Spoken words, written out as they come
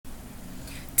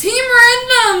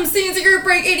C&C Group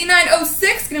break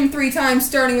 8906. Get them 3 times,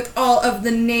 starting with all of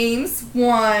the names.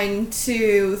 1,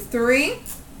 2, 3.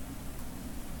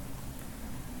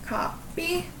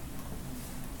 Copy.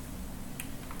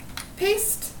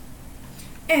 Paste.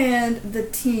 And the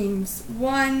teams.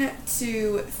 1,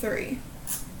 2, 3.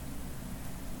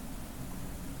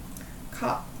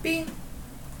 Copy.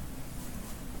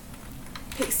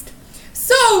 Paste.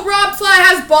 So, Rob Fly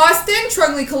has Boston,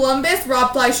 Trugley Columbus,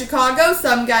 Rob Fly Chicago,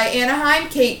 Some Guy Anaheim,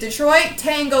 Kate Detroit,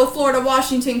 Tango Florida,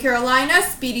 Washington, Carolina,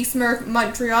 Speedy Smurf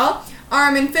Montreal,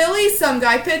 Armin Philly, Some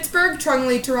Guy Pittsburgh,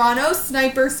 Trugley Toronto,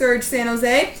 Sniper Surge San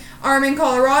Jose, Armin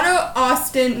Colorado,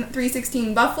 Austin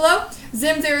 316 Buffalo,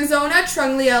 Zims Arizona,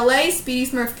 Trugley LA, Speedy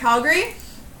Smurf Calgary,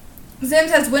 Zims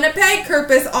has Winnipeg,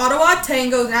 Kirpus Ottawa,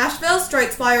 Tango Nashville,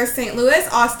 Strikes Flyers St. Louis,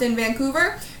 Austin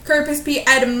Vancouver, Kirpus P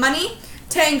Edmonton,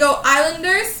 Tango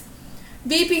Islanders,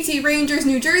 VPT Rangers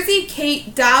New Jersey,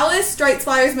 Kate Dallas, Strikes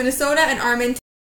Flyers Minnesota, and Armin